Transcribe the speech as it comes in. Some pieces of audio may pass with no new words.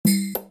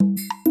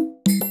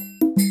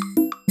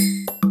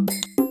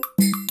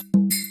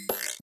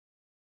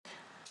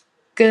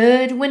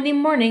Good windy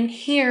morning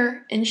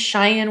here in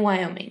Cheyenne,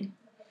 Wyoming.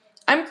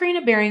 I'm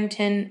Karina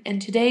Barrington,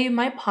 and today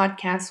my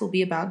podcast will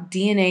be about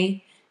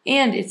DNA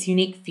and its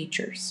unique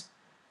features.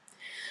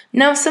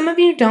 Now, some of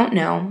you don't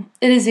know,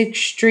 it is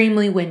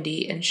extremely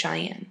windy in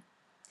Cheyenne.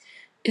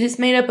 It is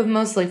made up of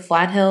mostly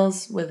flat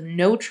hills with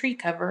no tree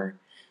cover,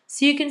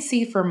 so you can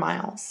see for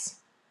miles.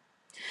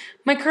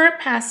 My current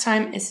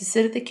pastime is to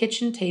sit at the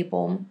kitchen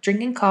table,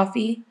 drinking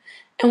coffee,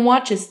 and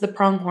watch as the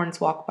pronghorns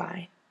walk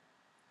by.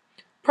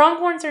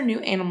 Pronghorns are new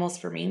animals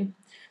for me,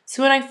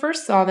 so when I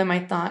first saw them, I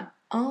thought,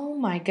 oh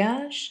my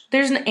gosh,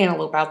 there's an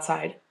antelope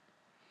outside.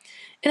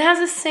 It has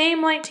the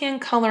same light tan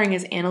coloring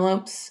as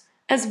antelopes,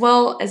 as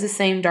well as the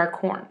same dark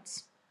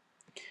horns.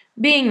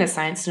 Being the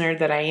science nerd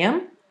that I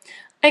am,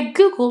 I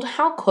googled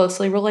how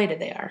closely related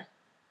they are.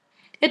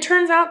 It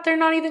turns out they're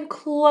not even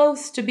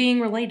close to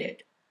being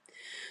related.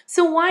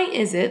 So why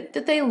is it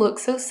that they look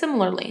so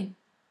similarly?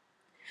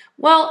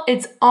 Well,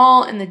 it's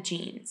all in the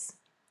genes.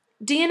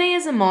 DNA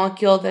is a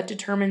molecule that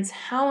determines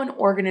how an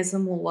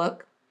organism will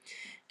look,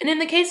 and in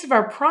the case of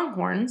our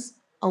pronghorns,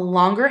 a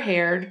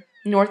longer-haired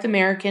North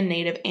American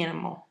native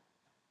animal.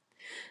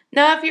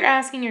 Now, if you're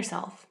asking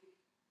yourself,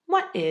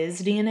 what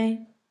is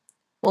DNA?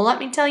 Well, let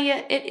me tell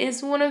you, it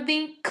is one of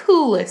the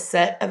coolest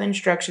set of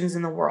instructions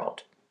in the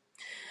world.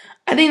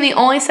 I think the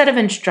only set of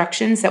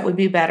instructions that would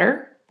be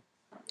better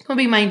would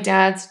be my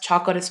dad's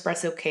chocolate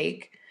espresso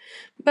cake,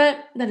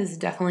 but that is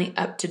definitely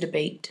up to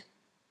debate.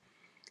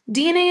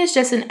 DNA is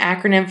just an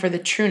acronym for the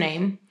true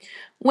name,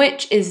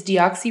 which is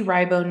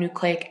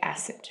deoxyribonucleic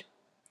acid.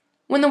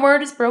 When the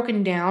word is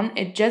broken down,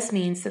 it just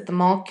means that the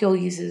molecule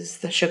uses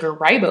the sugar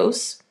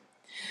ribose,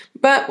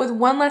 but with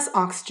one less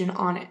oxygen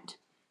on it.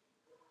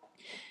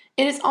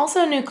 It is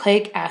also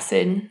nucleic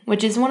acid,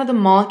 which is one of the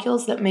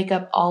molecules that make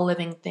up all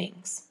living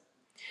things.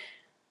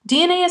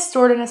 DNA is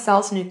stored in a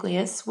cell's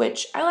nucleus,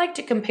 which I like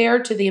to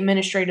compare to the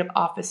administrative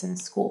office in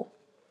school.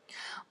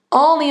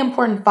 All the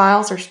important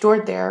files are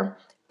stored there,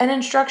 and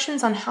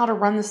instructions on how to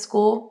run the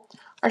school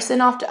are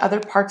sent off to other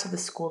parts of the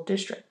school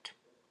district.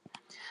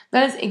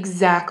 That is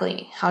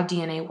exactly how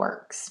DNA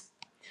works.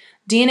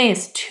 DNA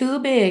is too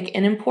big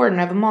and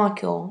important of a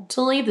molecule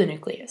to leave the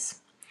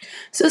nucleus.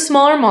 So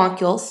smaller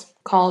molecules,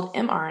 called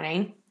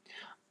mRNA,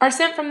 are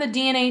sent from the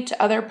DNA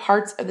to other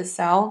parts of the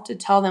cell to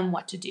tell them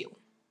what to do.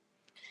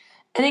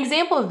 An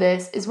example of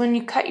this is when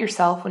you cut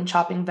yourself when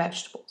chopping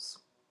vegetables.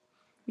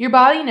 Your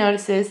body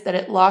notices that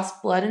it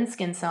lost blood and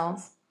skin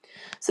cells,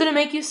 so to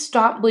make you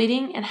stop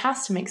bleeding, it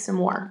has to make some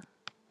more.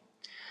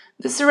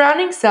 The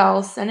surrounding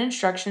cells send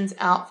instructions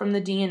out from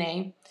the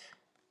DNA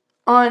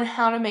on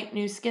how to make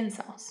new skin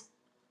cells.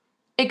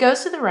 It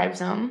goes to the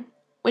ribosome,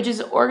 which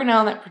is an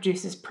organelle that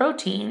produces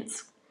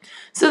proteins,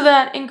 so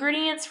that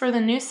ingredients for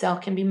the new cell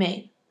can be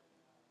made.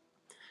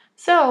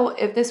 So,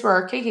 if this were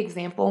our cake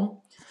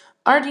example,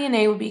 our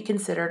DNA would be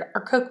considered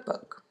our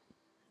cookbook.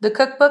 The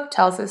cookbook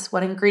tells us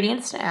what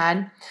ingredients to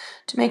add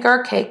to make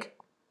our cake,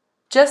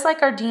 just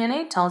like our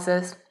DNA tells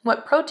us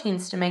what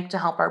proteins to make to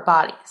help our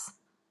bodies.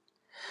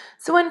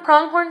 So when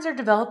pronghorns are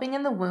developing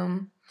in the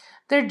womb,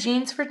 their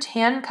genes for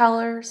tan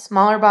color,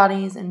 smaller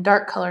bodies, and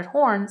dark-colored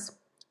horns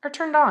are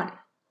turned on.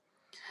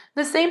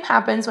 The same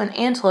happens when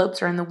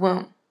antelopes are in the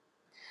womb.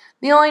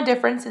 The only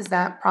difference is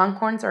that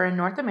pronghorns are in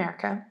North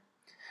America,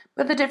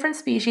 but the different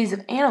species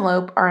of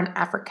antelope are in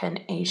Africa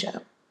and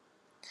Asia.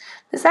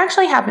 This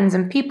actually happens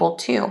in people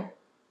too.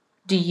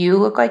 Do you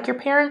look like your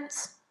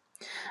parents?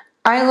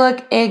 I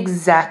look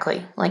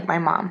exactly like my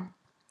mom.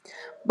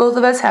 Both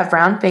of us have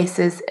round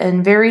faces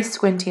and very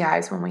squinty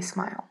eyes when we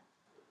smile.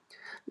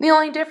 The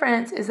only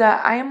difference is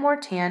that I am more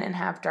tan and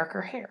have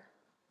darker hair.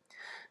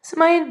 So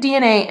my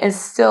DNA is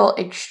still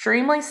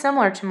extremely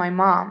similar to my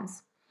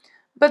mom's,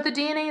 but the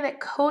DNA that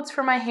codes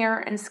for my hair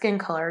and skin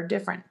color are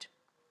different.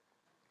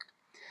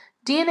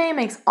 DNA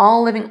makes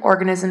all living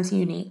organisms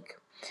unique,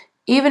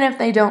 even if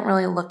they don't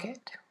really look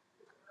it.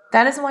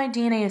 That is why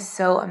DNA is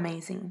so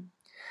amazing,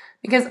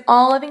 because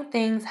all living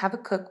things have a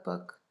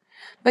cookbook,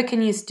 but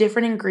can use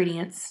different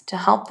ingredients to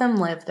help them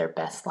live their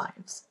best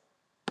lives.